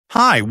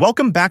Hi,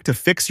 welcome back to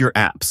Fix Your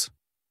Apps.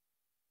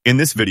 In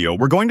this video,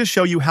 we're going to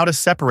show you how to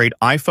separate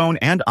iPhone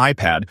and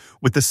iPad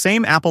with the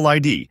same Apple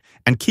ID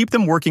and keep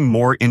them working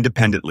more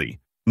independently.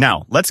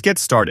 Now, let's get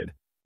started.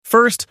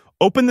 First,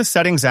 open the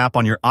Settings app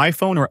on your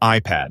iPhone or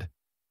iPad.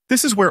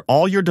 This is where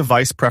all your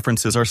device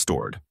preferences are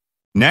stored.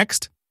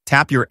 Next,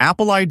 tap your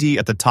Apple ID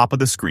at the top of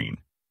the screen.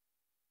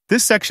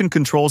 This section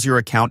controls your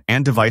account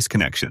and device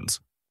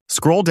connections.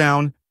 Scroll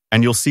down,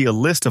 and you'll see a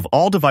list of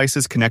all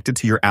devices connected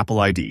to your Apple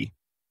ID.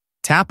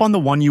 Tap on the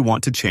one you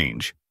want to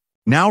change.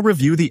 Now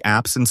review the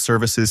apps and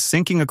services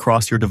syncing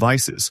across your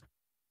devices.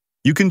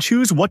 You can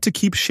choose what to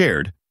keep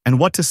shared and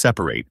what to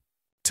separate.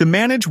 To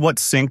manage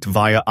what's synced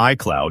via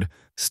iCloud,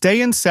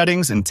 stay in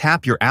Settings and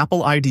tap your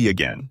Apple ID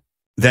again.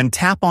 Then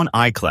tap on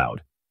iCloud.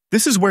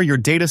 This is where your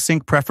data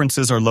sync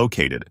preferences are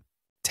located.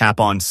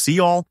 Tap on See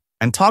All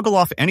and toggle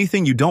off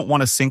anything you don't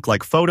want to sync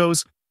like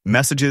photos,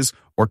 messages,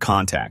 or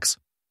contacts.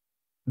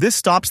 This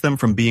stops them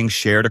from being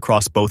shared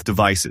across both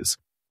devices.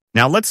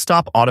 Now let's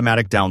stop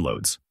automatic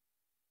downloads.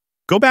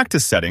 Go back to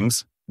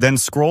Settings, then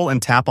scroll and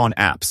tap on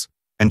Apps,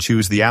 and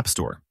choose the App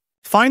Store.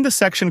 Find the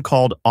section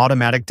called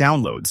Automatic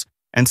Downloads,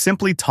 and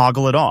simply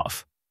toggle it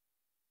off.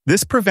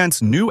 This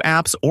prevents new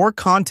apps or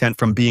content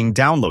from being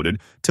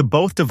downloaded to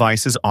both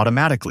devices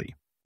automatically.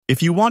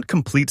 If you want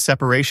complete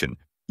separation,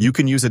 you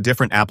can use a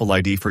different Apple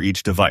ID for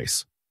each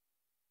device.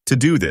 To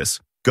do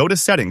this, go to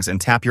Settings and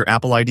tap your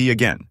Apple ID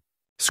again.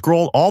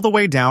 Scroll all the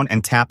way down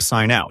and tap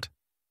Sign Out.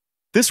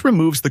 This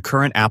removes the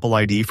current Apple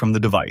ID from the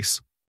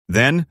device.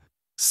 Then,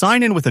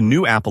 sign in with a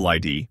new Apple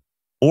ID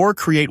or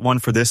create one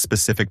for this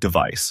specific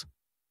device.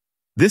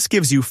 This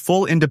gives you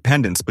full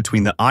independence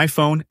between the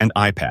iPhone and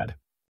iPad.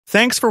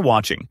 Thanks for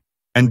watching,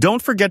 and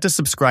don't forget to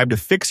subscribe to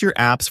Fix Your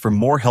Apps for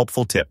more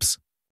helpful tips.